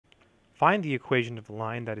Find the equation of the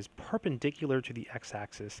line that is perpendicular to the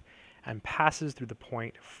x-axis and passes through the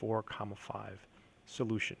point 4, 5.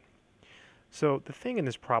 Solution. So the thing in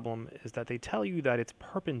this problem is that they tell you that it's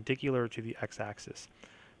perpendicular to the x-axis.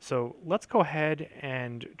 So let's go ahead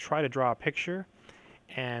and try to draw a picture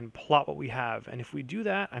and plot what we have. And if we do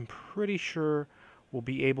that, I'm pretty sure we'll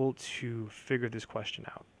be able to figure this question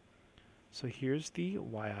out. So here's the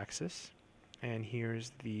y-axis, and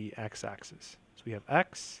here's the x-axis. So we have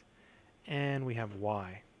x, and we have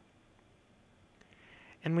y.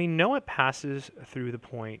 And we know it passes through the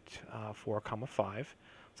point 4, 5.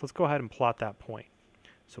 So let's go ahead and plot that point.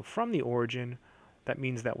 So from the origin, that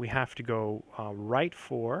means that we have to go right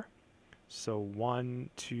 4, so 1,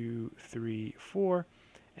 2, 3, 4,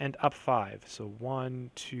 and up 5. So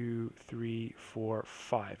 1, 2, 3, 4,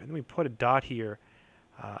 5. And then we put a dot here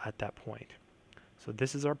at that point. So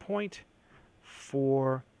this is our point,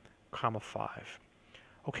 4, 5.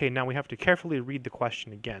 Okay, now we have to carefully read the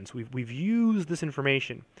question again. So we've used this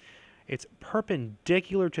information. It's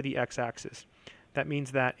perpendicular to the x-axis. That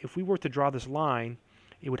means that if we were to draw this line,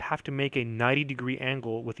 it would have to make a 90-degree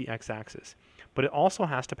angle with the x-axis. But it also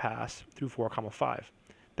has to pass through 4, 5.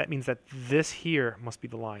 That means that this here must be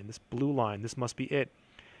the line, this blue line, this must be it,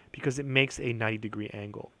 because it makes a 90-degree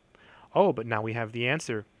angle. Oh, but now we have the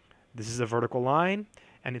answer. This is a vertical line,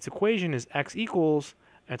 and its equation is x equals,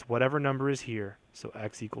 and it's whatever number is here, so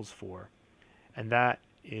x equals 4. And that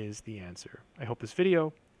is the answer. I hope this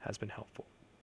video has been helpful.